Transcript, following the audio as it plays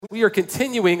We are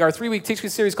continuing our 3-week teaching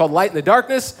series called Light in the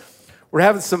Darkness. We're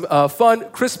having some fun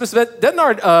Christmas event. Doesn't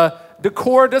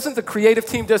our doesn't the creative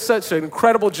team do such an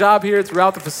incredible job here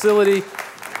throughout the facility?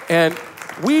 And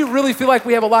we really feel like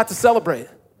we have a lot to celebrate.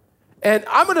 And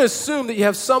I'm going to assume that you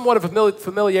have somewhat of a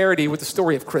familiarity with the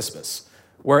story of Christmas,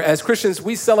 where as Christians,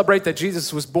 we celebrate that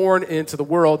Jesus was born into the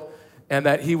world and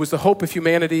that he was the hope of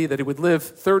humanity, that he would live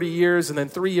 30 years and then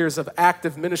 3 years of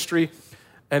active ministry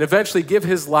and eventually give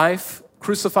his life,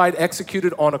 crucified,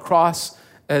 executed on a cross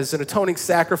as an atoning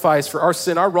sacrifice for our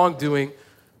sin, our wrongdoing,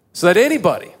 so that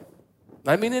anybody,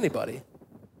 I mean anybody,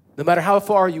 no matter how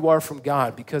far you are from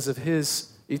God, because of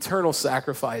his eternal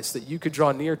sacrifice, that you could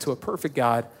draw near to a perfect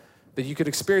God, that you could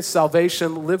experience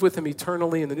salvation, live with him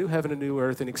eternally in the new heaven and new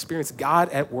earth, and experience God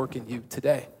at work in you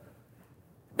today.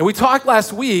 And we talked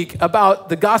last week about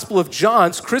the Gospel of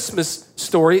John's Christmas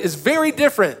story is very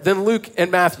different than Luke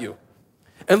and Matthew.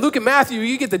 In Luke and Matthew,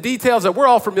 you get the details that we're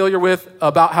all familiar with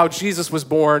about how Jesus was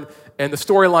born and the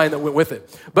storyline that went with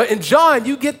it. But in John,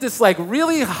 you get this like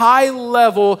really high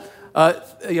level,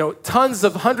 tons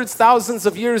of hundreds, thousands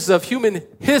of years of human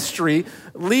history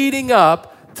leading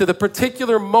up to the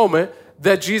particular moment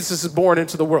that Jesus is born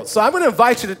into the world. So I'm going to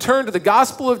invite you to turn to the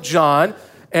Gospel of John,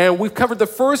 and we've covered the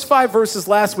first 5 verses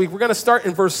last week. We're going to start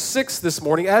in verse 6 this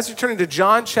morning. As you're turning to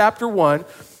John chapter 1,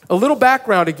 a little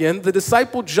background again. The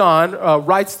disciple John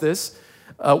writes this.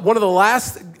 One of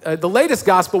the latest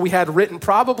gospel we had written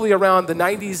probably around the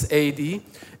 90s AD.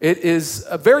 It is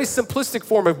a very simplistic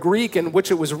form of Greek in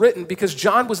which it was written because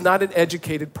John was not an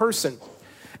educated person.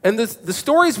 And the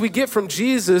stories we get from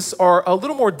Jesus are a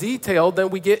little more detailed than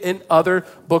we get in other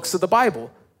books of the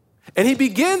Bible. And he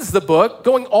begins the book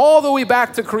going all the way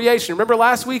back to creation. Remember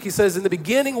last week he says, in the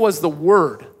beginning was the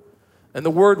Word. And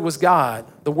the Word was God.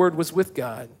 The Word was with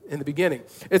God in the beginning.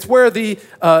 It's where the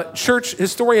church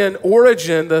historian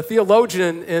Origen, the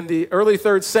theologian in the early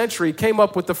 3rd century, came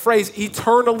up with the phrase,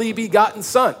 eternally begotten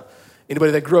Son.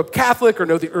 Anybody that grew up Catholic or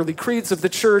know the early creeds of the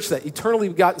church, that eternally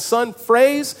begotten Son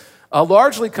phrase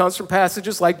largely comes from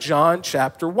passages like John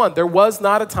chapter 1. There was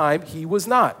not a time he was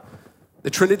not. The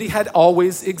Trinity had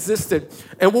always existed.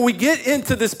 And when we get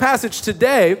into this passage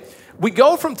today, we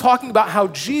go from talking about how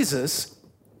Jesus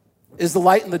is the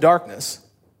light in the darkness,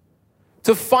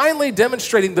 to finally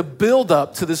demonstrating the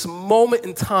buildup to this moment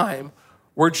in time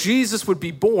where Jesus would be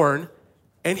born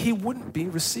and he wouldn't be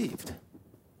received.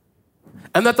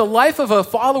 And that the life of a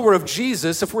follower of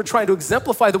Jesus, if we're trying to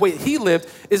exemplify the way he lived,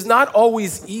 is not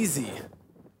always easy.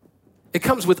 It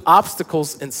comes with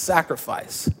obstacles and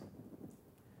sacrifice.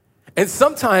 And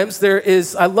sometimes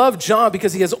I love John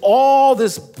because he has all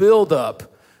this buildup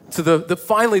to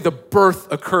finally the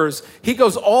birth occurs. He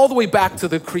goes all the way back to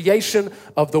the creation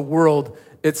of the world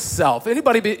itself.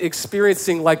 Anybody be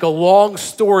experiencing like a long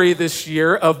story this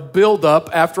year of buildup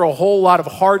after a whole lot of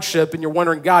hardship and you're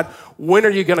wondering, God, when are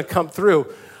you going to come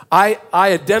through? I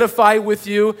identify with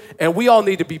you, and we all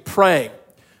need to be praying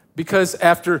because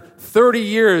after 30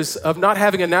 years of not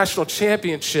having a national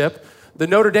championship, the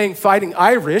Notre Dame Fighting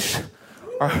Irish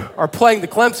are playing the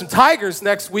Clemson Tigers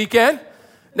next weekend.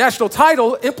 National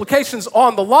title, implications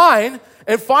on the line,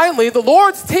 and finally, the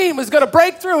Lord's team is going to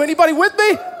break through. Anybody with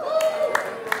me?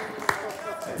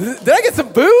 Did I get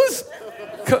some boos?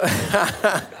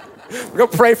 We're going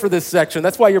to pray for this section.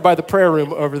 That's why you're by the prayer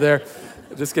room over there.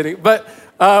 Just kidding. But,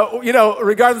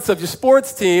 regardless of your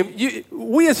sports team,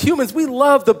 we as humans, we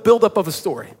love the buildup of a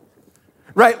story,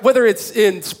 right? Whether it's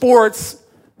in sports,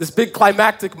 this big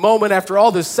climactic moment after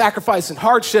all this sacrifice and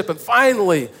hardship, and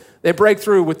finally, they break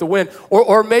through with the win.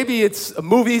 Or maybe it's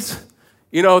movies,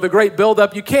 the great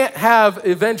buildup. You can't have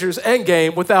Avengers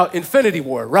Endgame without Infinity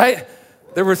War, right?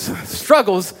 There were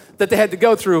struggles that they had to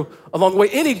go through along the way.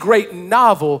 Any great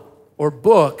novel or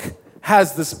book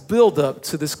has this buildup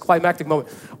to this climactic moment.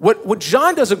 What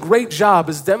John does a great job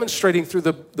is demonstrating through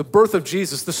the birth of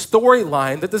Jesus, the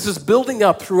storyline, that this is building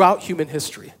up throughout human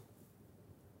history.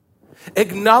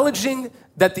 Acknowledging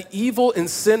that the evil and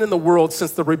sin in the world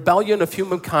since the rebellion of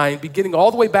humankind, beginning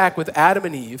all the way back with Adam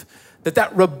and Eve,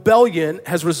 that rebellion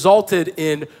has resulted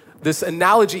in this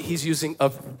analogy he's using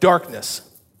of darkness.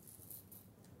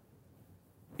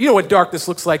 You know what darkness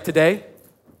looks like today?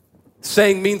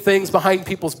 Saying mean things behind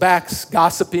people's backs,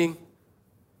 gossiping,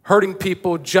 hurting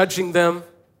people, judging them,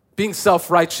 being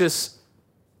self-righteous,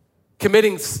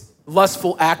 committing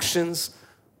lustful actions,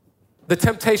 the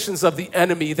temptations of the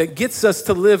enemy that gets us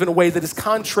to live in a way that is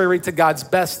contrary to God's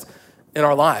best in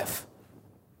our life.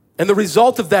 And the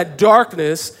result of that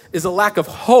darkness is a lack of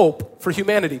hope for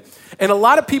humanity. And a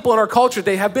lot of people in our culture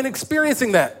today have been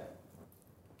experiencing that.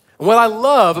 And what I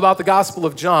love about the Gospel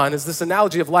of John is this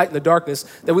analogy of light and the darkness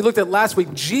that we looked at last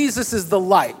week. Jesus is the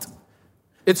light.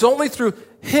 It's only through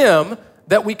him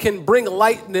that we can bring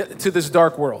light to this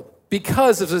dark world.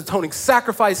 Because of his atoning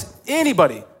sacrifice,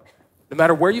 anybody, no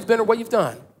matter where you've been or what you've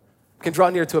done, can draw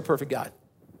near to a perfect God.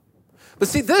 But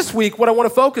see, this week, what I want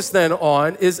to focus then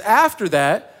on is after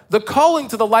that, the calling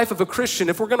to the life of a Christian,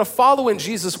 if we're going to follow in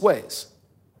Jesus' ways.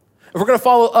 If we're going to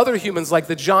follow other humans like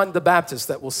the John the Baptist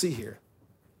that we'll see here.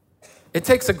 It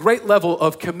takes a great level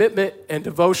of commitment and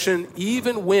devotion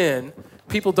even when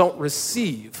people don't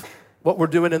receive what we're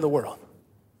doing in the world.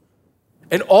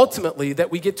 And ultimately,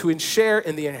 that we get to share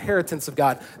in the inheritance of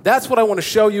God. That's what I want to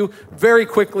show you very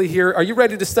quickly here. Are you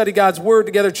ready to study God's word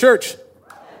together, church?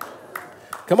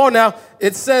 Come on now.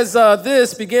 It says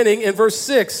this beginning in verse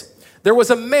 6. There was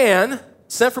a man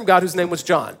sent from God whose name was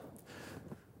John.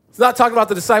 It's not talking about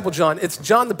the disciple John. It's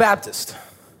John the Baptist.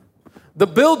 The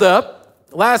buildup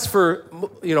lasts for,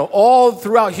 all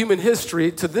throughout human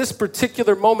history to this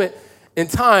particular moment in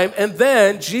time. And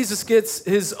then Jesus gets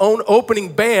his own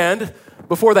opening band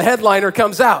before the headliner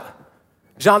comes out.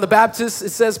 John the Baptist, it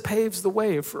says, paves the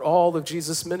way for all of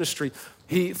Jesus' ministry.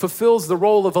 He fulfills the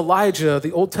role of Elijah,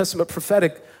 the Old Testament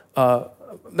prophetic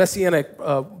messianic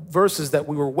verses that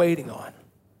we were waiting on.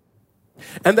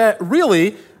 And that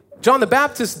really, John the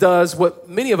Baptist does what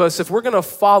many of us, if we're going to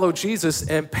follow Jesus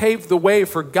and pave the way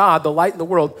for God, the light in the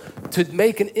world, to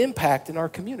make an impact in our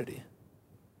community.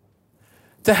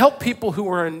 To help people who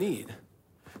are in need.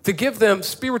 To give them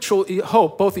spiritual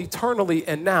hope, both eternally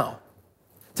and now.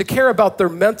 To care about their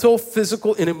mental,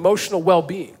 physical, and emotional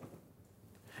well-being.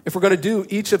 If we're going to do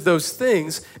each of those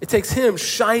things, it takes him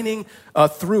shining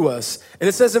through us. And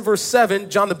it says in verse 7,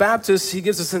 John the Baptist, he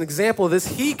gives us an example of this.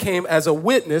 He came as a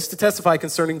witness to testify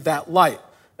concerning that light.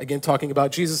 Again, talking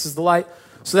about Jesus as the light,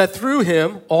 so that through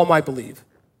him all might believe.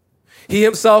 He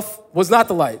himself was not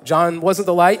the light. John wasn't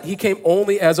the light. He came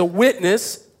only as a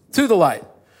witness to the light.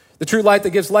 The true light that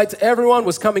gives light to everyone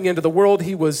was coming into the world.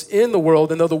 He was in the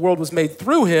world, and though the world was made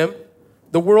through him,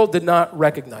 the world did not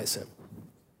recognize him.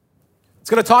 It's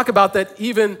going to talk about that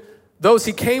even those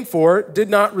he came for did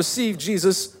not receive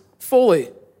Jesus fully.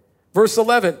 Verse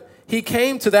 11, he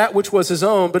came to that which was his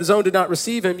own, but his own did not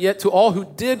receive him, yet to all who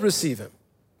did receive him,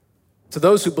 to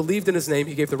those who believed in his name,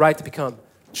 he gave the right to become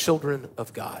children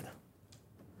of God.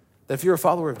 That if you're a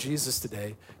follower of Jesus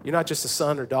today, you're not just a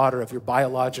son or daughter of your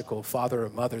biological father or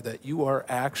mother, that you are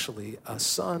actually a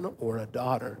son or a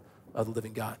daughter of the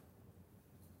living God.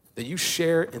 That you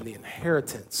share in the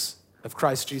inheritance of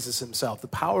Christ Jesus himself, the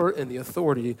power and the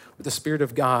authority with the Spirit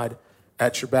of God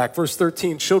at your back. Verse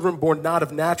 13, children born not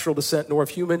of natural descent, nor of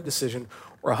human decision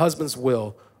or a husband's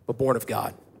will, but born of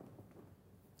God.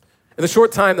 In the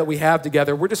short time that we have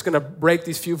together, we're just going to break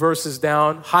these few verses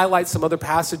down, highlight some other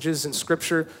passages in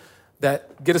Scripture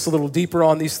that get us a little deeper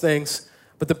on these things.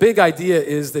 But the big idea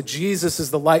is that Jesus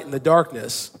is the light in the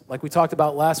darkness, like we talked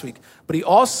about last week, but he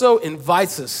also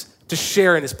invites us to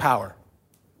share in his power.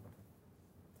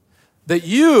 That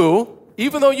you,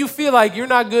 even though you feel like you're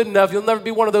not good enough, you'll never be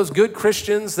one of those good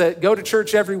Christians that go to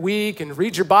church every week and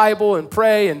read your Bible and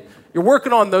pray, and you're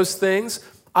working on those things,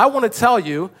 I want to tell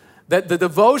you that the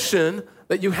devotion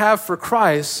that you have for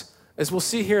Christ, as we'll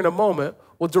see here in a moment,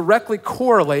 will directly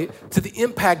correlate to the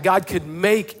impact God could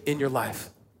make in your life.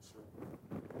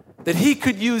 That he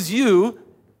could use you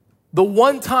the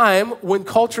one time when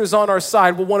culture is on our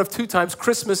side, well, one of two times,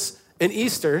 Christmas and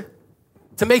Easter,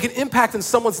 to make an impact in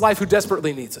someone's life who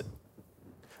desperately needs it.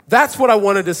 That's what I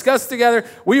want to discuss together.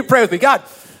 Will you pray with me? God,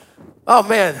 oh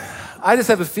man, I just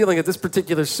have a feeling at this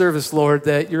particular service, Lord,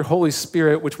 that your Holy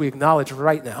Spirit, which we acknowledge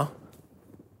right now,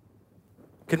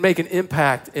 can make an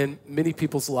impact in many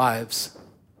people's lives.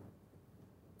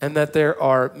 And that there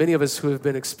are many of us who have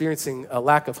been experiencing a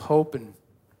lack of hope and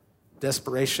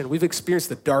desperation. We've experienced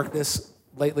the darkness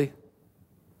lately.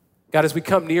 God, as we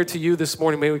come near to you this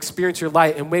morning, may we experience your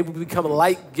light, and may we become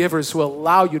light givers who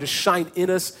allow you to shine in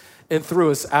us and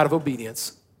through us out of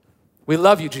obedience. We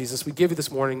love you, Jesus. We give you this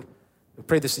morning. We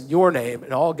pray this in your name,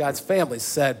 and all God's families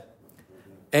said,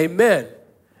 amen.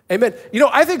 Amen. You know,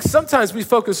 I think sometimes we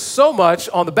focus so much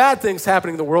on the bad things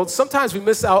happening in the world, sometimes we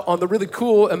miss out on the really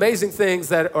cool, amazing things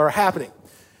that are happening.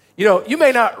 You know, you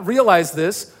may not realize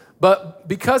this, but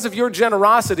because of your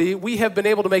generosity, we have been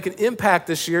able to make an impact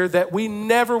this year that we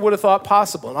never would have thought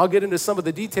possible. And I'll get into some of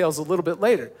the details a little bit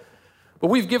later. But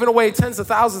we've given away tens of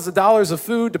thousands of dollars of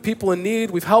food to people in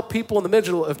need. We've helped people in the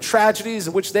middle of tragedies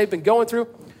in which they've been going through.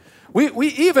 We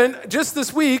even, just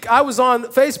this week, I was on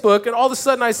Facebook, and all of a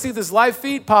sudden I see this live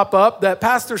feed pop up that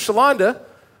Pastor Shalonda,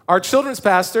 our children's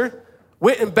pastor,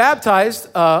 went and baptized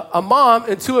a mom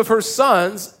and two of her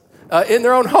sons in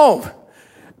their own home.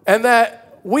 And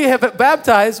that we have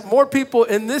baptized more people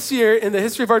in this year in the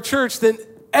history of our church than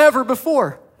ever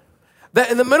before.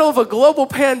 That in the middle of a global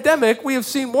pandemic, we have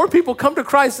seen more people come to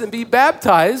Christ and be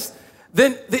baptized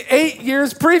than the 8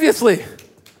 years previously.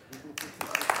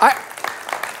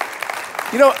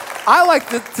 I like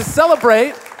to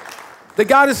celebrate that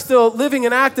God is still living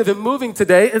and active and moving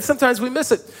today, and sometimes we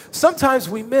miss it. Sometimes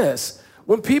we miss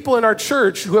when people in our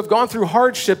church who have gone through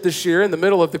hardship this year in the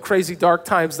middle of the crazy dark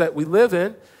times that we live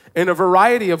in a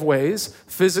variety of ways,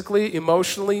 physically,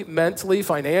 emotionally, mentally,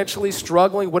 financially,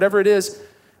 struggling, whatever it is,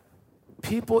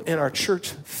 people in our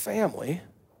church family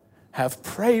have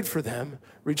prayed for them,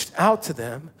 reached out to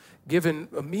them, given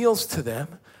meals to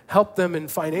them, helped them in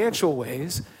financial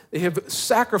ways. They have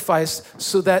sacrificed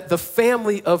so that the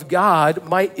family of God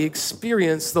might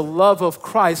experience the love of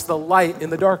Christ, the light in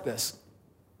the darkness.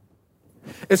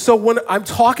 And so when I'm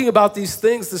talking about these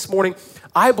things this morning,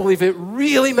 I believe it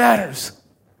really matters.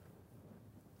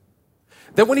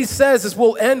 That when he says, as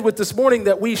we'll end with this morning,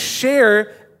 that we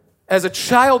share as a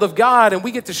child of God and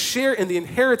we get to share in the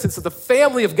inheritance of the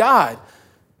family of God,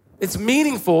 it's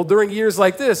meaningful during years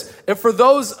like this. And for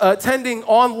those attending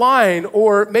online,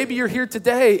 or maybe you're here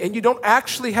today and you don't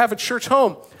actually have a church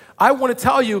home, I want to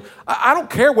tell you, I don't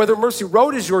care whether Mercy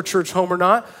Road is your church home or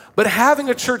not, but having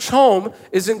a church home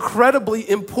is incredibly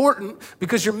important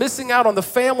because you're missing out on the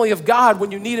family of God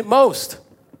when you need it most.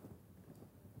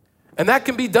 And that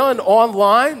can be done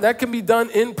online, that can be done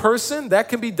in person, that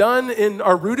can be done in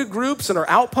our rooted groups and our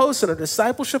outposts and our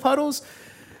discipleship huddles.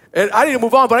 And I need to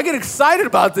move on, but I get excited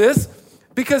about this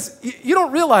because you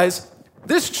don't realize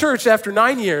this church, after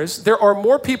 9 years, there are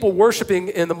more people worshiping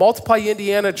in the Multiply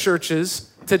Indiana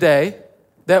churches today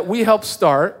that we helped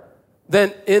start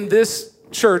than in this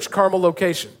church, Carmel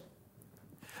location.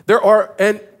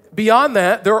 And beyond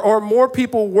that, there are more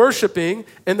people worshiping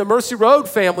in the Mercy Road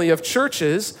family of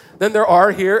churches than there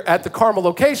are here at the Carmel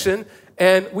location,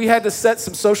 and we had to set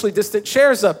some socially distant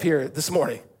chairs up here this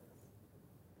morning.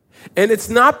 And it's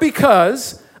not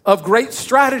because of great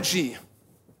strategy.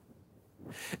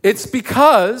 It's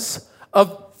because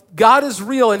of God is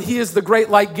real and he is the great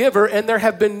light giver, and there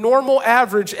have been normal,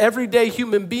 average, everyday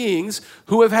human beings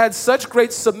who have had such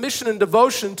great submission and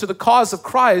devotion to the cause of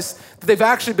Christ that they've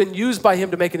actually been used by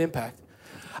him to make an impact.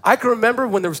 I can remember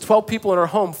when there was 12 people in our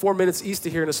home 4 minutes east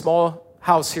of here in a small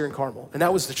house here in Carmel, and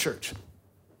that was the church.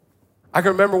 I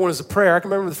can remember when it was a prayer. I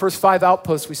can remember the first 5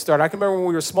 outposts we started. I can remember when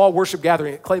we were a small worship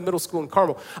gathering at Clay Middle School in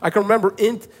Carmel. I can remember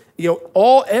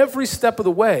every step of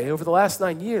the way over the last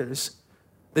 9 years,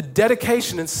 the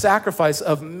dedication and sacrifice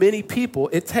of many people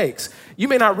it takes. You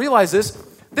may not realize this.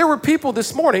 There were people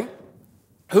this morning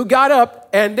who got up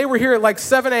and they were here at like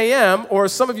 7 a.m. or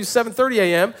some of you 7:30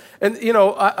 a.m. And,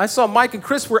 I saw Mike and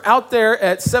Chris were out there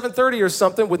at 7:30 or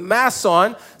something with masks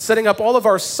on, setting up all of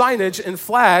our signage and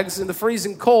flags in the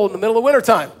freezing cold in the middle of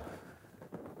wintertime.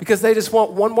 Because they just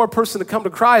want one more person to come to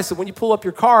Christ. And when you pull up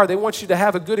your car, they want you to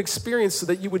have a good experience so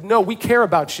that you would know we care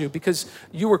about you because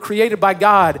you were created by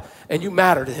God and you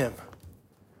matter to him.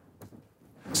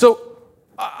 So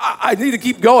I need to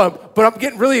keep going, but I'm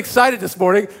getting really excited this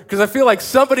morning because I feel like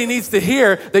somebody needs to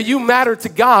hear that you matter to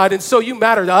God and so you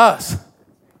matter to us.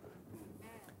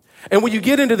 And when you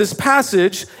get into this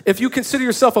passage, if you consider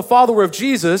yourself a follower of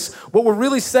Jesus, what we're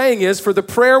really saying is for the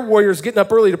prayer warriors getting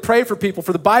up early to pray for people,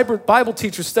 for the Bible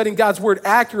teachers studying God's word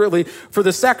accurately, for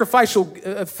the sacrificial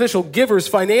official givers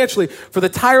financially, for the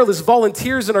tireless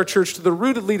volunteers in our church, to the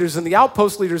rooted leaders and the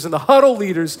outpost leaders and the huddle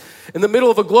leaders in the middle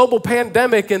of a global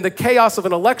pandemic and the chaos of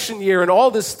an election year and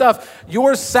all this stuff,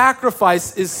 your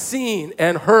sacrifice is seen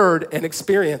and heard and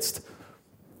experienced.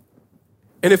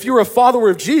 And if you're a follower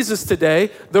of Jesus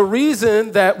today, the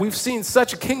reason that we've seen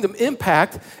such a kingdom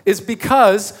impact is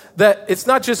because that it's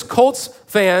not just Colts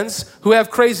fans who have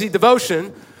crazy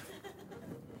devotion.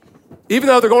 Even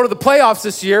though they're going to the playoffs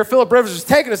this year, Philip Rivers is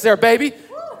taking us there, baby.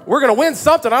 We're going to win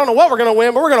something. I don't know what we're going to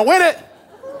win, but we're going to win it.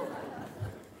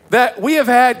 That we have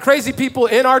had crazy people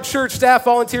in our church, staff,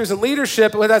 volunteers, and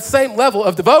leadership with that same level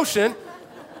of devotion.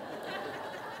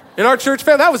 In our church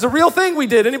family, that was a real thing we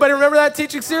did. Anybody remember that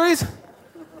teaching series?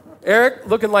 Eric,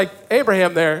 looking like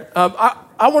Abraham there.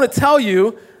 I want to tell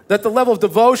you that the level of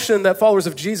devotion that followers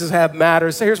of Jesus have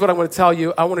matters. So here's what I want to tell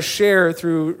you. I want to share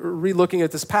through relooking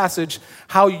at this passage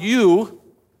how you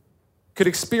could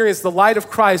experience the light of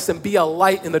Christ and be a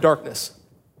light in the darkness.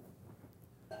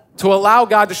 To allow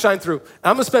God to shine through. And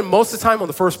I'm going to spend most of the time on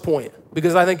the first point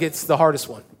because I think it's the hardest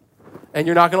one. And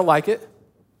you're not going to like it.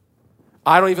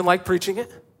 I don't even like preaching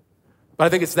it. But I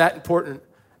think it's that important.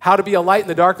 How to be a light in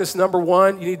the darkness. Number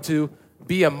one, you need to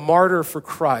be a martyr for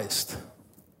Christ.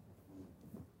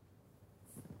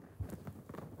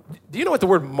 Do you know what the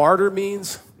word martyr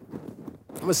means?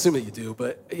 I'm assuming you do,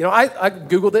 but I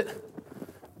Googled it.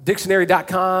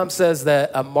 Dictionary.com says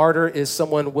that a martyr is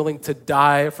someone willing to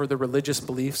die for their religious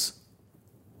beliefs.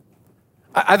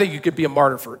 I think you could be a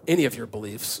martyr for any of your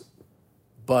beliefs,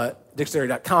 but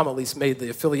Dictionary.com at least made the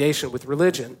affiliation with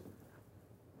religion.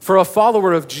 For a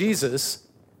follower of Jesus,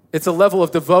 it's a level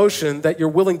of devotion that you're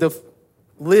willing to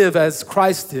live as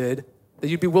Christ did, that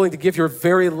you'd be willing to give your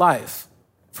very life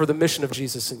for the mission of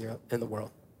Jesus in the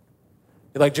world.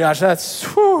 You're like, Josh, that's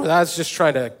just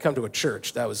trying to come to a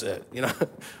church. That was it.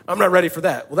 I'm not ready for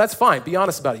that. Well, that's fine. Be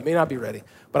honest about it. You may not be ready.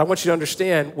 But I want you to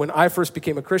understand, when I first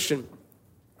became a Christian,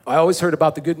 I always heard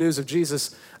about the good news of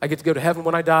Jesus. I get to go to heaven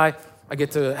when I die. I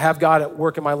get to have God at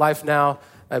work in my life now.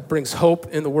 It brings hope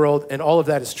in the world, and all of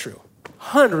that is true.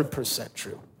 100%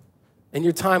 true. In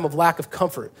your time of lack of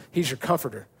comfort, he's your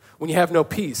comforter. When you have no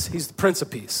peace, he's the Prince of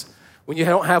Peace. When you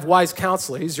don't have wise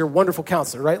counselor, he's your wonderful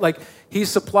counselor, right? Like, he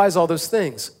supplies all those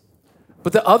things.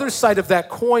 But the other side of that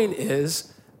coin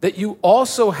is that you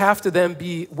also have to then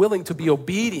be willing to be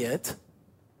obedient,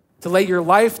 to lay your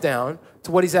life down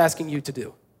to what he's asking you to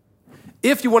do.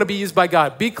 If you want to be used by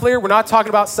God, be clear, we're not talking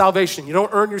about salvation. You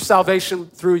don't earn your salvation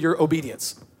through your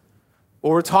obedience. What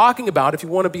we're talking about, if you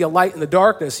want to be a light in the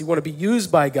darkness, you want to be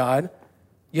used by God,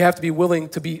 you have to be willing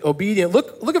to be obedient.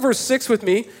 Look at verse 6 with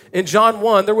me. In John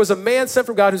 1, there was a man sent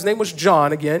from God whose name was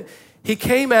John again. He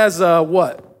came as a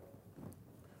what?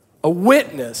 A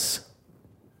witness.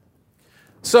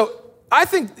 So I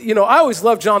think, I always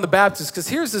love John the Baptist because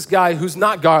here's this guy who's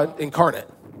not God incarnate.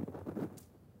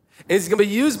 And he's going to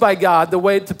be used by God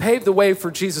to pave the way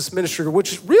for Jesus' ministry,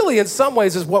 which really in some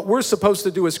ways is what we're supposed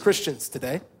to do as Christians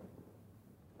today.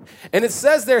 And it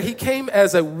says there, he came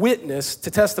as a witness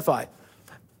to testify.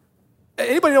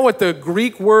 Anybody know what the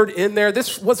Greek word in there?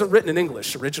 This wasn't written in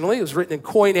English originally. It was written in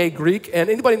Koine Greek.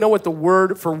 And anybody know what the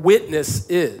word for witness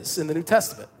is in the New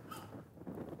Testament?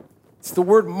 It's the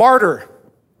word martyr.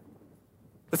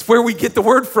 That's where we get the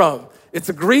word from. It's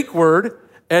a Greek word,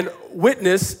 and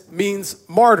witness means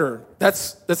martyr.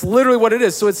 That's literally what it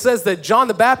is. So it says that John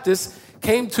the Baptist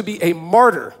came to be a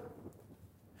martyr.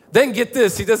 Then get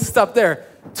this, he doesn't stop there.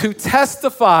 To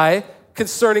testify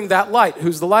concerning that light.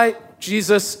 Who's the light?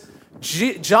 Jesus.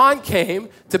 John came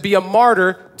to be a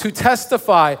martyr to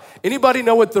testify. Anybody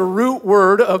know what the root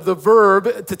word of the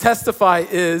verb to testify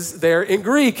is there in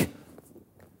Greek?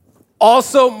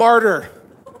 Also martyr.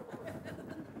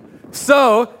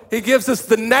 So he gives us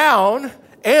the noun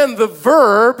and the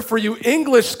verb for you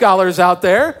English scholars out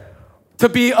there to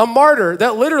be a martyr.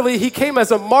 That literally he came as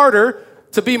a martyr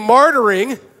to be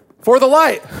martyring for the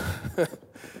light.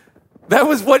 That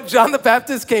was what John the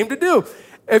Baptist came to do.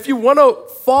 If you want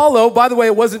to follow, by the way,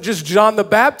 it wasn't just John the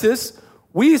Baptist.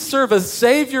 We serve a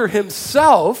Savior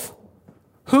himself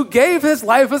who gave his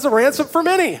life as a ransom for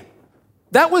many.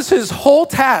 That was his whole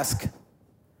task.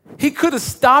 He could have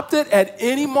stopped it at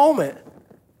any moment,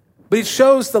 but he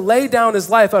chose to lay down his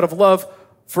life out of love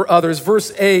for others.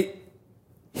 Verse 8,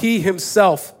 he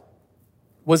himself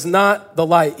was not the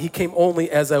light. He came only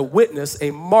as a witness,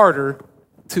 a martyr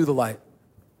to the light.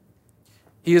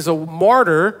 He is a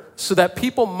martyr so that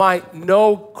people might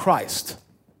know Christ.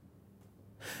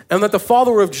 And that the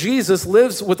follower of Jesus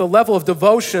lives with a level of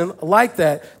devotion like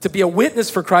that. To be a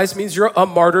witness for Christ means you're a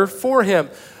martyr for him.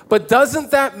 But doesn't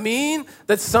that mean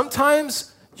that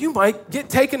sometimes you might get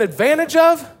taken advantage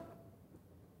of?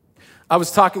 I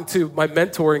was talking to my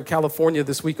mentor in California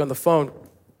this week on the phone,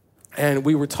 and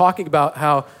we were talking about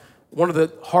how one of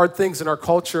the hard things in our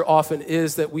culture often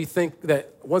is that we think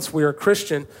that once we're a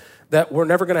Christian, that we're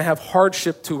never going to have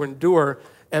hardship to endure,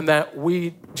 and that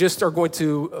we just are going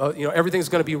to, everything's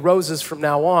going to be roses from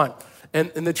now on. And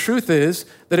the truth is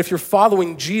that if you're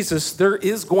following Jesus, there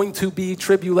is going to be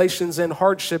tribulations and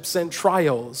hardships and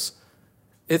trials.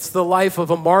 It's the life of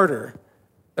a martyr.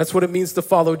 That's what it means to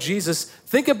follow Jesus.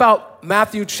 Think about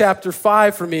Matthew chapter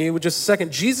 5 for me with just a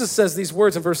second. Jesus says these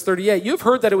words in verse 38. You've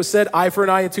heard that it was said, eye for an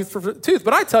eye and tooth for a tooth.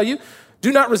 But I tell you,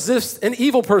 do not resist an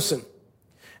evil person.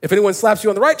 If anyone slaps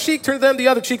you on the right cheek, turn to them the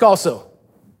other cheek also.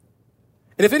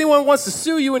 And if anyone wants to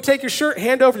sue you and take your shirt,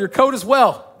 hand over your coat as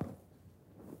well.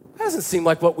 That doesn't seem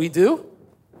like what we do.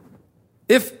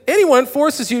 If anyone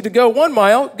forces you to go 1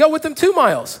 mile, go with them 2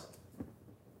 miles.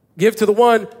 Give to the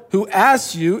one who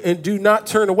asks you, and do not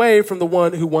turn away from the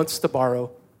one who wants to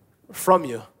borrow from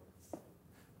you.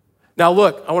 Now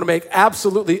look, I want to make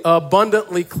absolutely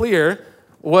abundantly clear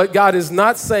what God is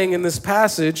not saying in this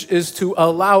passage is to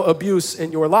allow abuse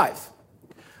in your life.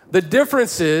 The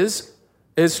difference is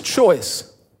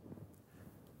choice.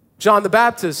 John the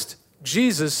Baptist,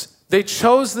 Jesus, they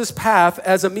chose this path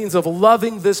as a means of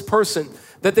loving this person.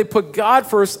 That they put God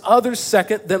first, others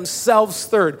second, themselves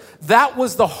third. That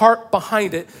was the heart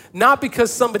behind it. Not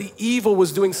because somebody evil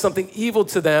was doing something evil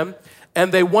to them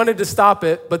and they wanted to stop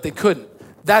it, but they couldn't.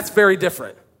 That's very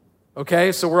different.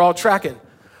 Okay, so we're all tracking.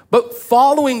 But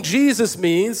following Jesus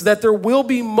means that there will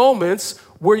be moments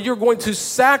where you're going to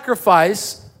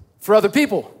sacrifice for other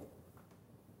people.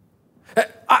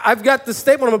 I've got the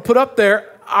statement I'm going to put up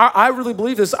there. I really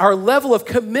believe this. Our level of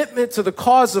commitment to the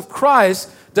cause of Christ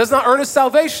does not earn us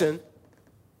salvation,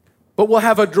 but will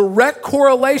have a direct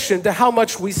correlation to how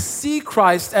much we see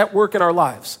Christ at work in our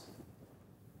lives.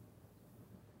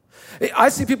 I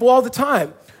see people all the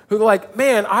time who are like,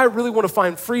 man, I really want to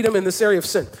find freedom in this area of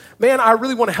sin. Man, I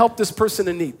really want to help this person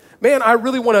in need. Man, I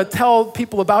really want to tell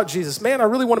people about Jesus. Man, I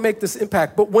really want to make this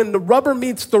impact. But when the rubber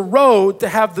meets the road to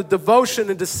have the devotion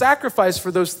and to sacrifice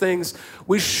for those things,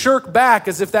 we shirk back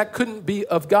as if that couldn't be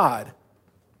of God.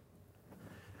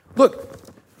 Look,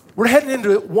 we're heading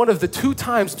into one of the 2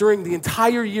 times during the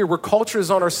entire year where culture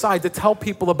is on our side to tell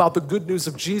people about the good news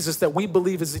of Jesus, that we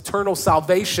believe is eternal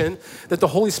salvation, that the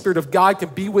Holy Spirit of God can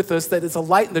be with us, that it's a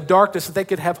light in the darkness, that they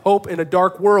could have hope in a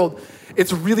dark world.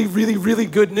 It's really, really, really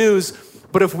good news.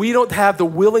 But if we don't have the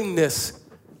willingness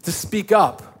to speak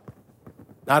up,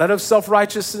 not out of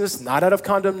self-righteousness, not out of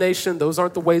condemnation, those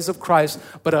aren't the ways of Christ,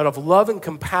 but out of love and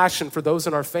compassion for those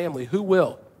in our family, who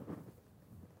will?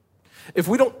 If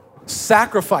we don't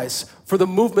sacrifice for the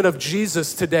movement of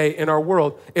Jesus today in our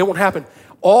world, it won't happen.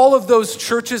 All of those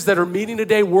churches that are meeting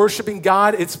today, worshiping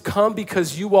God, it's come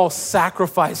because you all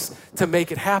sacrifice to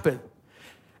make it happen.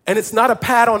 And it's not a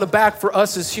pat on the back for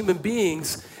us as human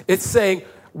beings. It's saying,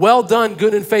 well done,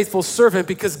 good and faithful servant,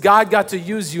 because God got to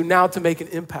use you now to make an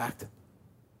impact.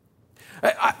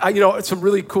 It's some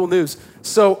really cool news.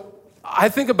 So I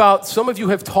think about, some of you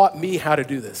have taught me how to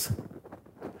do this.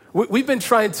 We've been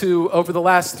trying to, over the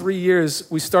last 3 years,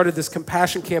 we started this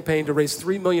compassion campaign to raise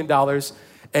 $3 million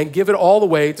and give it all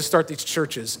away to start these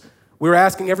churches. We were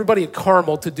asking everybody at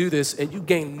Carmel to do this, and you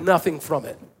gain nothing from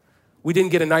it. We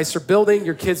didn't get a nicer building.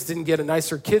 Your kids didn't get a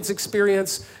nicer kids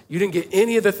experience. You didn't get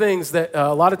any of the things that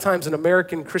a lot of times in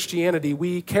American Christianity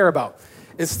we care about.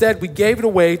 Instead, we gave it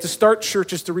away to start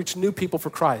churches to reach new people for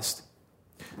Christ.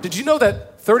 Did you know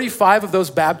that 35 of those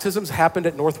baptisms happened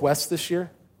at Northwest this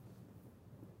year?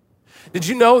 Did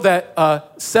you know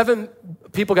that 7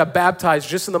 people got baptized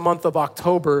just in the month of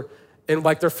October in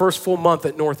like their first full month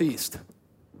at Northeast?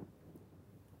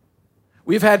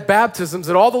 We've had baptisms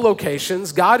at all the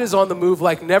locations. God is on the move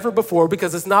like never before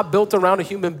because it's not built around a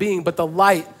human being, but the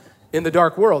light in the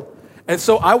dark world. And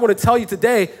so I want to tell you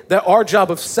today that our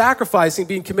job of sacrificing,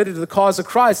 being committed to the cause of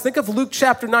Christ, think of Luke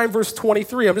chapter 9, verse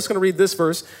 23. I'm just going to read this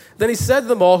verse. Then he said to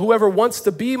them all, whoever wants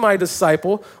to be my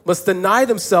disciple must deny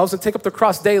themselves and take up the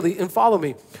cross daily and follow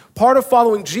me. Part of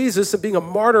following Jesus and being a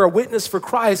martyr, a witness for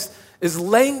Christ, is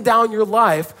laying down your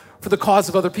life for the cause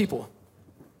of other people.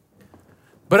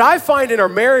 But I find in our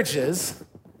marriages,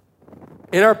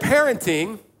 in our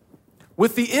parenting,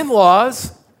 with the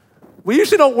in-laws, we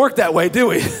usually don't work that way, do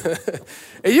we?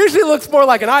 It usually looks more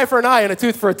like an eye for an eye and a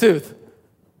tooth for a tooth.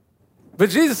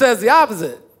 But Jesus says the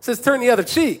opposite. He says, turn the other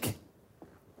cheek.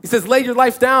 He says, lay your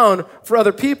life down for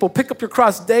other people. Pick up your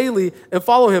cross daily and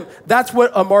follow him. That's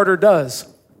what a martyr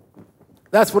does.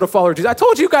 That's what a follower does. I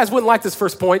told you guys wouldn't like this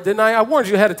first point, didn't I? I warned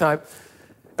you ahead of time.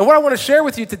 And what I want to share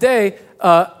with you today,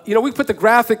 we put the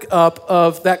graphic up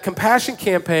of that compassion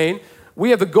campaign.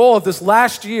 We have the goal of this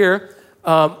last year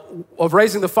of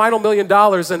raising the final $1 million and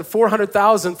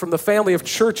 $400,000 from the family of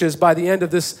churches by the end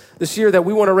of this year, that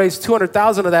we want to raise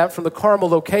 $200,000 of that from the Carmel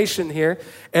location here,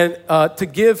 and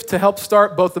to help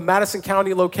start both the Madison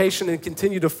County location and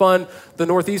continue to fund the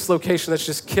Northeast location that's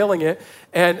just killing it.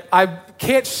 And I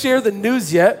can't share the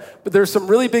news yet, but there's some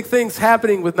really big things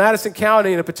happening with Madison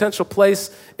County and a potential place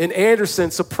in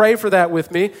Anderson, so pray for that with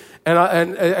me. And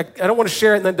I don't want to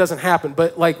share it and then it doesn't happen,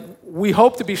 but we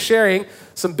hope to be sharing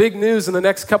some big news in the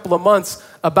next couple of months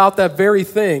about that very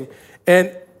thing.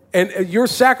 And your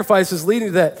sacrifice is leading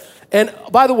to that. And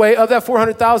by the way, of that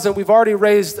 $400,000, we've already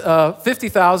raised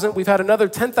 $50,000. We've had another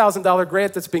 $10,000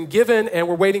 grant that's been given, and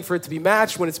we're waiting for it to be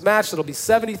matched. When it's matched, it'll be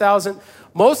 $70,000.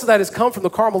 Most of that has come from the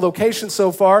Carmel location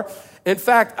so far. In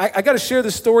fact, I got to share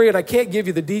this story, and I can't give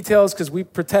you the details because we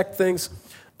protect things,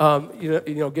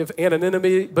 give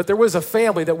anonymity. But there was a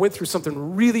family that went through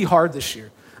something really hard this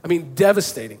year. I mean,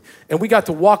 devastating. And we got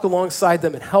to walk alongside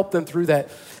them and help them through that.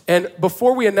 And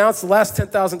before we announced the last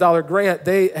 $10,000 grant,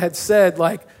 they had said,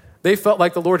 they felt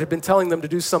like the Lord had been telling them to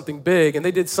do something big, and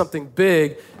they did something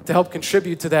big to help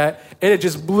contribute to that, and it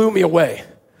just blew me away.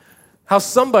 How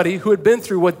somebody who had been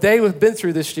through what they have been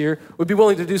through this year would be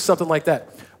willing to do something like that.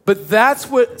 But that's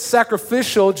what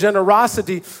sacrificial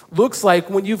generosity looks like.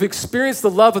 When you've experienced the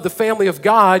love of the family of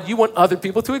God, you want other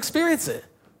people to experience it.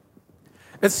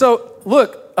 And so,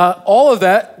 look, all of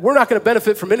that, we're not going to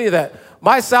benefit from any of that.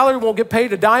 My salary won't get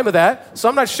paid a dime of that, so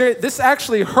I'm not sharing. This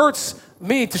actually hurts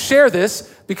me to share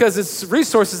this because it's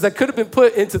resources that could have been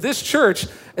put into this church.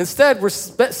 Instead, we're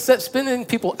spending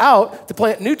people out to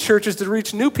plant new churches to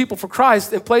reach new people for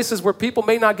Christ in places where people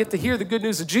may not get to hear the good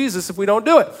news of Jesus if we don't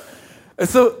do it. And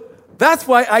so that's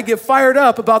why I get fired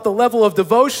up about the level of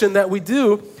devotion that we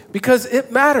do, because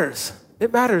it matters.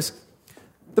 It matters.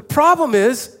 The problem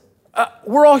is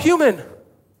we're all human,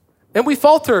 and we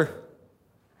falter,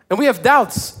 and we have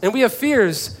doubts, and we have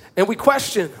fears, and we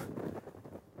question.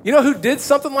 You know who did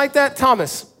something like that?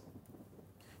 Thomas.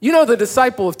 You know the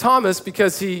disciple of Thomas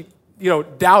because he,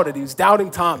 doubted. He was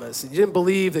doubting Thomas. He didn't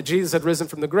believe that Jesus had risen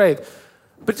from the grave.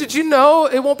 But did you know,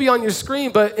 it won't be on your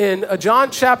screen, but in John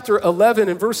chapter 11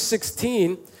 and verse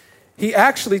 16, he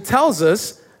actually tells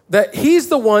us that he's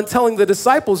the one telling the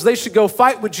disciples they should go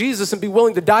fight with Jesus and be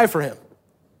willing to die for him.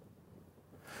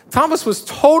 Thomas was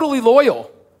totally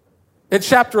loyal in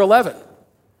chapter 11.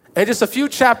 And just a few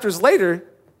chapters later,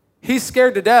 he's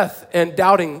scared to death and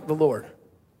doubting the Lord.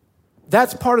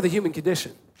 That's part of the human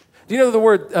condition. Do you know the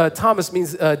word Thomas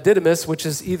means Didymus, which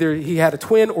is either he had a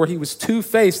twin or he was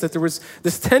two-faced, that there was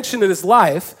this tension in his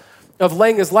life of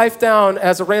laying his life down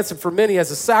as a ransom for many,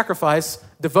 as a sacrifice,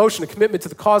 devotion, a commitment to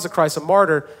the cause of Christ, a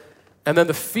martyr, and then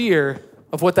the fear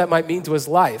of what that might mean to his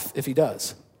life if he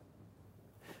does.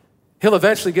 He'll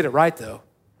eventually get it right, though.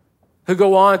 He'll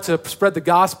go on to spread the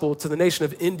gospel to the nation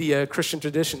of India, Christian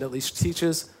tradition at least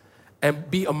teaches,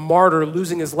 and be a martyr,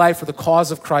 losing his life for the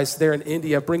cause of Christ there in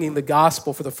India, bringing the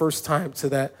gospel for the first time to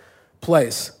that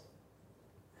place.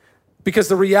 Because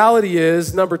the reality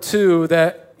is, number two,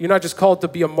 that you're not just called to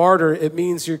be a martyr, it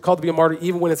means you're called to be a martyr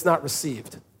even when it's not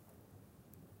received.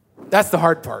 That's the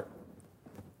hard part.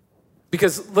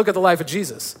 Because look at the life of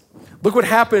Jesus. Look what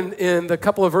happened in the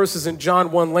couple of verses in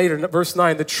John 1 later, verse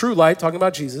 9, the true light, talking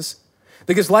about Jesus,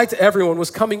 that gives light to everyone,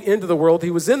 was coming into the world. He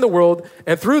was in the world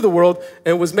and through the world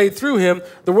and was made through him.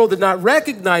 The world did not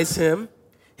recognize him.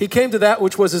 He came to that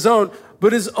which was his own,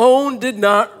 but his own did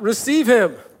not receive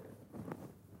him.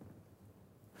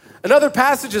 In other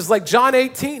passages like John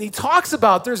 18, he talks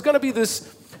about there's going to be this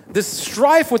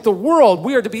strife with the world.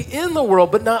 We are to be in the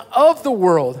world, but not of the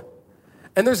world.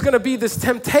 And there's going to be this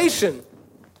temptation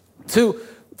to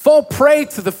fall prey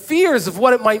to the fears of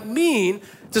what it might mean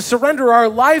to surrender our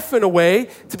life in a way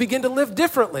to begin to live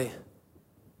differently.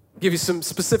 I'll give you some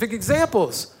specific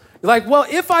examples. You're like, well,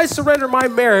 if I surrender my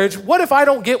marriage, what if I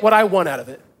don't get what I want out of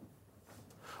it?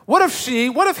 What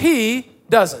if he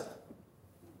doesn't?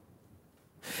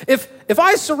 If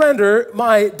I surrender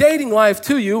my dating life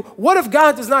to you, what if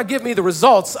God does not give me the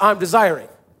results I'm desiring?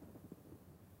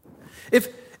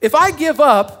 If I give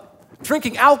up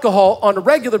drinking alcohol on a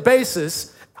regular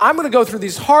basis, I'm going to go through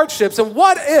these hardships, and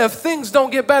what if things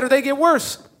don't get better, they get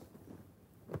worse?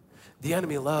 The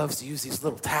enemy loves to use these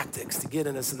little tactics to get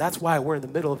in us, and that's why we're in the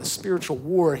middle of a spiritual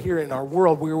war here in our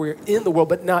world, where we're in the world,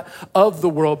 but not of the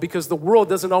world, because the world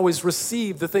doesn't always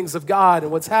receive the things of God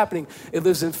and what's happening. It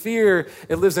lives in fear,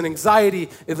 it lives in anxiety,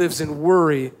 it lives in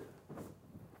worry.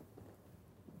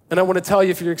 And I want to tell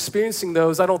you, if you're experiencing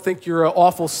those, I don't think you're an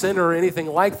awful sinner or anything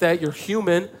like that. You're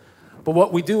human. But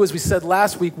what we do, as we said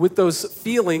last week, with those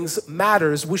feelings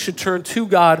matters. We should turn to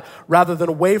God rather than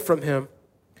away from him.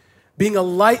 Being a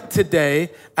light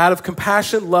today out of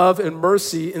compassion, love, and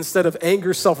mercy instead of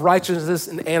anger, self-righteousness,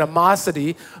 and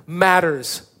animosity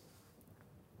matters.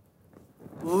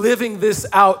 Living this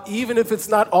out, even if it's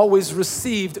not always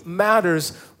received,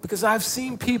 matters, because I've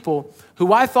seen people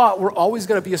who I thought were always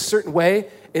going to be a certain way,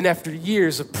 and after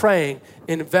years of praying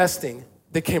and investing,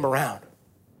 they came around.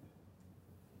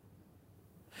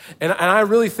 And I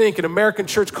really think in American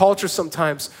church culture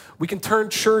sometimes we can turn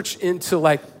church into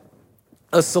like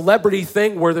a celebrity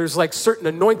thing where there's like certain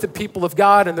anointed people of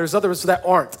God and there's others that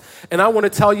aren't. And I want to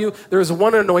tell you, there is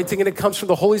one anointing and it comes from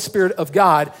the Holy Spirit of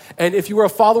God. And if you are a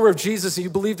follower of Jesus and you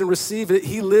believed and received it,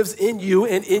 he lives in you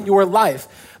and in your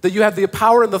life. That you have the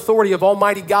power and the authority of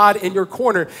Almighty God in your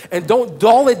corner. And don't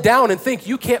dull it down and think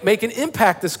you can't make an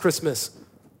impact this Christmas.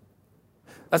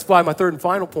 That's why my third and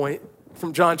final point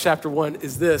from John chapter 1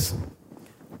 is this,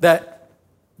 that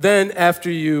then after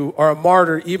you are a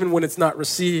martyr, even when it's not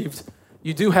received,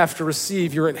 you do have to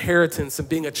receive your inheritance in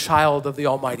being a child of the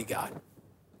Almighty God.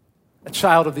 A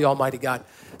child of the Almighty God.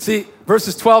 See,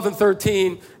 verses 12 and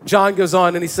 13, John goes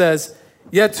on and he says,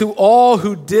 yet to all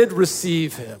who did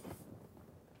receive him,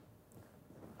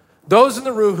 those in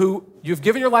the room who you've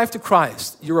given your life to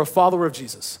Christ, you're a follower of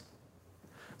Jesus.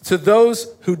 To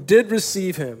those who did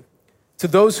receive him, to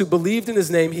those who believed in his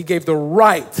name, he gave the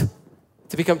right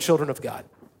to become children of God.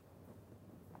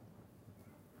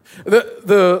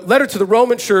 The letter to the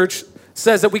Roman church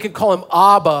says that we can call him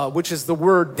Abba, which is the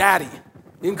word daddy.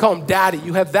 You can call him daddy.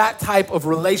 You have that type of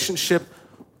relationship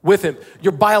with him.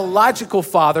 Your biological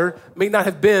father may not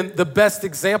have been the best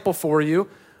example for you,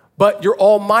 but your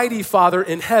almighty Father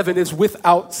in heaven is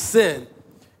without sin.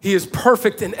 He is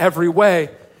perfect in every way.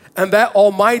 And that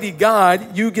almighty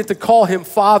God, you get to call him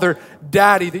Father,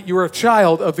 Daddy, that you are a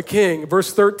child of the King.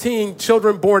 Verse 13,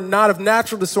 children born not of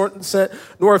natural descent,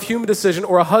 nor of human decision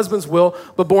or a husband's will,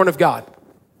 but born of God.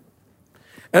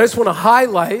 And I just want to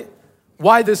highlight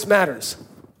why this matters.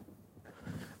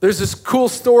 There's this cool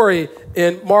story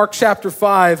in Mark chapter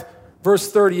 5, verse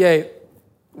 38,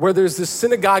 where there's this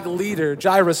synagogue leader,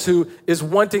 Jairus, who is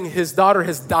wanting, his daughter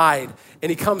has died, and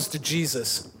he comes to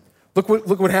Jesus. Look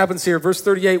what happens here. Verse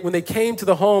 38, when they came to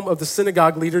the home of the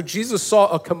synagogue leader, Jesus saw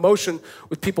a commotion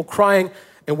with people crying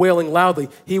and wailing loudly.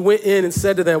 He went in and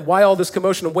said to them, why all this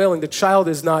commotion and wailing? The child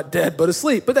is not dead, but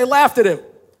asleep. But they laughed at him.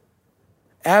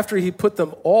 After he put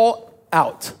them all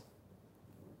out,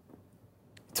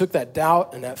 he took that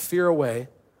doubt and that fear away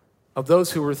of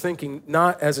those who were thinking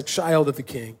not as a child of the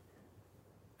King.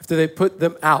 After they put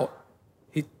them out,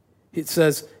 it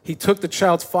says, he took the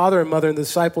child's father and mother and the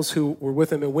disciples who were with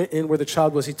him and went in where the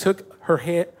child was. He took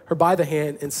her by the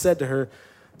hand and said to her,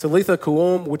 Talitha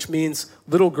koum, which means,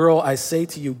 little girl, I say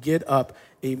to you, get up.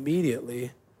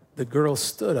 Immediately, the girl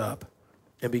stood up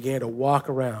and began to walk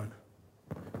around.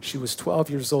 She was 12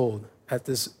 years old. At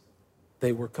this,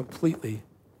 they were completely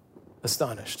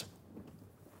astonished.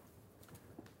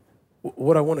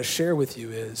 What I want to share with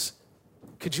you is,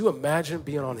 could you imagine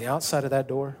being on the outside of that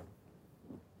door?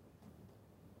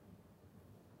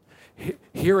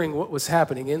 Hearing what was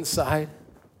happening inside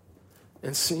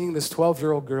and seeing this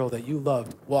 12-year-old girl that you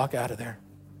loved walk out of there.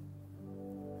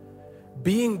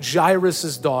 Being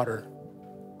Jairus' daughter,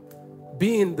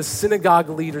 being the synagogue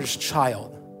leader's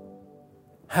child,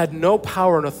 had no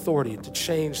power and authority to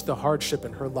change the hardship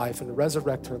in her life and to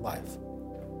resurrect her life.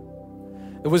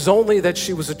 It was only that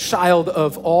she was a child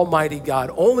of Almighty God,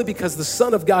 only because the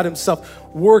Son of God himself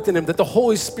worked in him, that the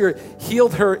Holy Spirit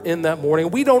healed her in that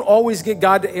morning. We don't always get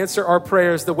God to answer our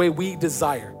prayers the way we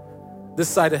desire this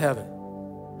side of heaven.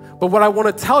 But what I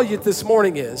want to tell you this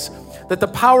morning is that the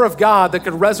power of God that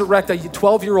could resurrect a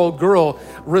 12-year-old girl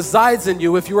resides in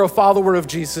you if you're a follower of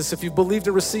Jesus, if you've believed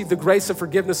and received the grace and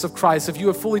forgiveness of Christ, if you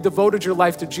have fully devoted your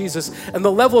life to Jesus. And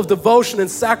the level of devotion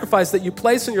and sacrifice that you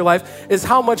place in your life is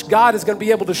how much God is going to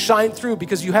be able to shine through,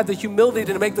 because you had the humility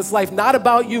to make this life not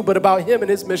about you, but about him and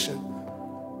his mission.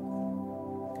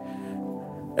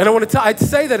 And I'd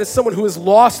say that as someone who has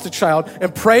lost a child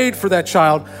and prayed for that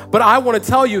child, but I want to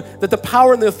tell you that the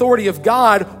power and the authority of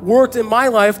God worked in my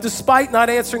life despite not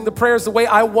answering the prayers the way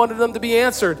I wanted them to be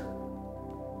answered.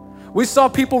 We saw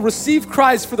people receive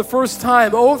Christ for the first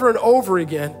time over and over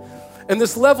again. And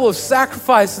this level of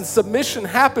sacrifice and submission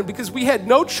happened because we had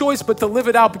no choice but to live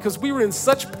it out, because we were in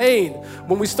such pain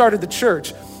when we started the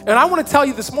church. And I want to tell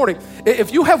you this morning,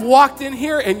 if you have walked in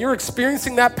here and you're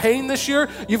experiencing that pain this year,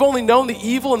 you've only known the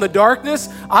evil and the darkness,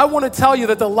 I want to tell you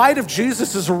that the light of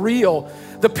Jesus is real.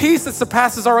 The peace that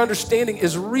surpasses our understanding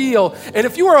is real. And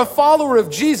if you are a follower of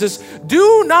Jesus,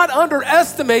 do not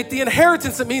underestimate the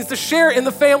inheritance it means to share in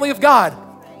the family of God.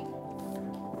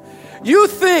 You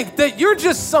think that you're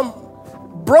just some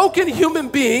broken human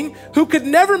being who could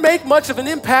never make much of an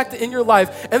impact in your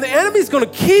life, and the enemy's going to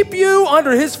keep you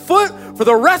under his foot for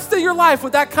the rest of your life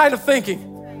with that kind of thinking.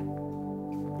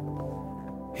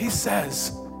 He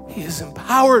says he has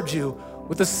empowered you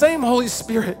with the same Holy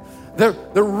Spirit that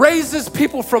raises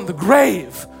people from the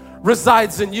grave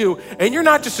resides in you. And you're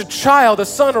not just a child, a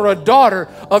son or a daughter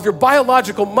of your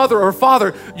biological mother or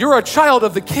father. You're a child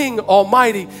of the King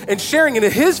Almighty, and sharing in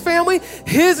his family,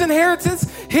 his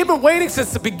inheritance. He'd been waiting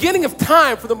since the beginning of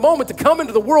time for the moment to come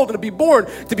into the world and to be born,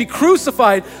 to be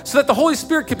crucified, so that the Holy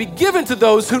Spirit could be given to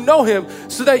those who know him,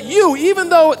 so that you, even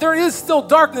though there is still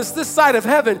darkness this side of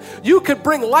heaven, you could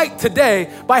bring light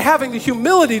today by having the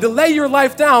humility to lay your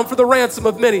life down for the ransom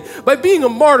of many, by being a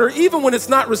martyr even when it's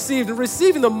not received, and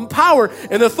receiving the power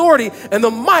and authority and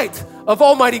the might of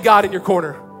Almighty God in your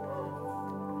corner.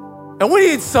 And we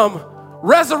need some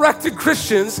resurrected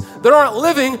Christians that aren't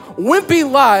living wimpy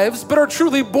lives, but are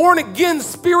truly born again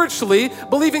spiritually,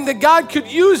 believing that God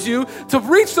could use you to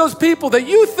reach those people that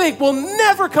you think will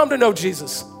never come to know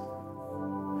Jesus.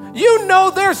 You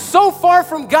know they're so far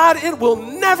from God, it will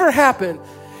never happen.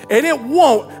 And it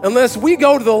won't unless we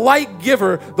go to the light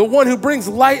giver, the one who brings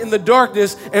light in the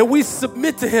darkness, and we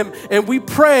submit to him and we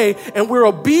pray and we're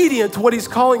obedient to what he's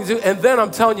calling to. And then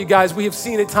I'm telling you guys, we have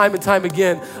seen it time and time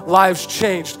again, lives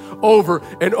changed over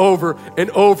and over and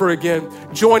over again,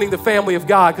 joining the family of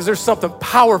God, because there's something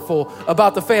powerful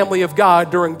about the family of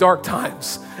God during dark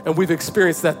times. And we've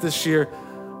experienced that this year.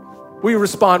 Will you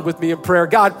respond with me in prayer?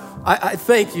 God, I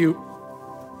thank you.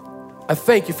 I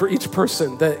thank you for each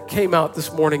person that came out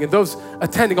this morning and those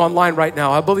attending online right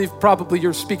now. I believe probably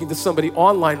you're speaking to somebody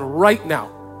online right now.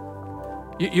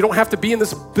 You don't have to be in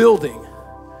this building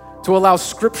to allow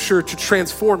Scripture to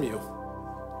transform you.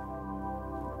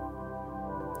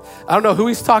 I don't know who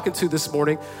he's talking to this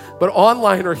morning, but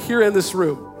online or here in this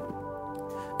room,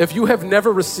 if you have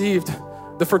never received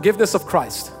the forgiveness of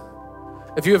Christ,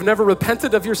 if you have never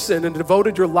repented of your sin and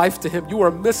devoted your life to him, you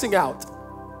are missing out,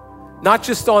 not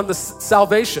just on the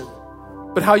salvation,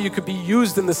 but how you could be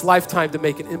used in this lifetime to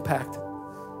make an impact.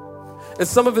 And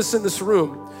some of us in this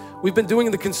room, we've been doing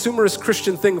the consumerist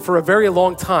Christian thing for a very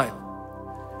long time,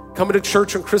 coming to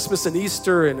church on Christmas and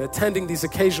Easter and attending these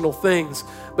occasional things,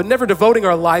 but never devoting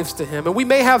our lives to him. And we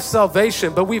may have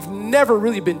salvation, but we've never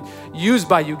really been used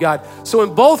by you, God. So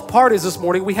in both parties this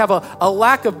morning, we have a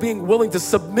lack of being willing to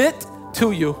submit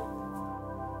to you.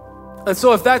 And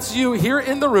so if that's you here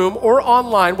in the room or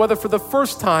online, whether for the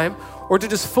first time or to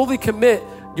just fully commit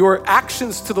your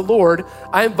actions to the Lord,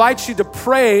 I invite you to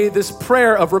pray this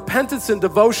prayer of repentance and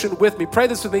devotion with me. Pray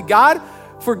this with me. God,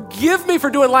 forgive me for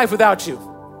doing life without you.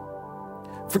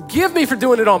 Forgive me for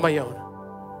doing it on my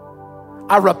own.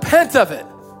 I repent of it.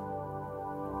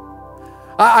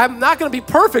 I'm not going to be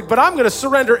perfect, but I'm going to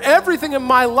surrender everything in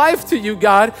my life to you,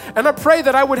 God. And I pray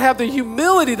that I would have the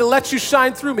humility to let you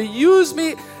shine through me. Use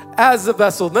me as a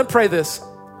vessel. And then pray this.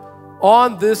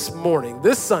 On this morning,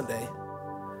 this Sunday,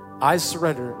 I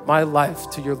surrender my life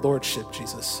to your Lordship,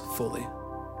 Jesus, fully.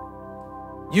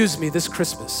 Use me this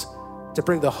Christmas to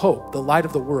bring the hope, the light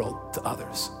of the world to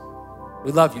others.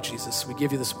 We love you, Jesus. We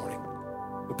give you this morning.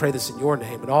 We pray this in your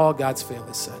name, and all God's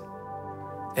family said,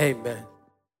 amen.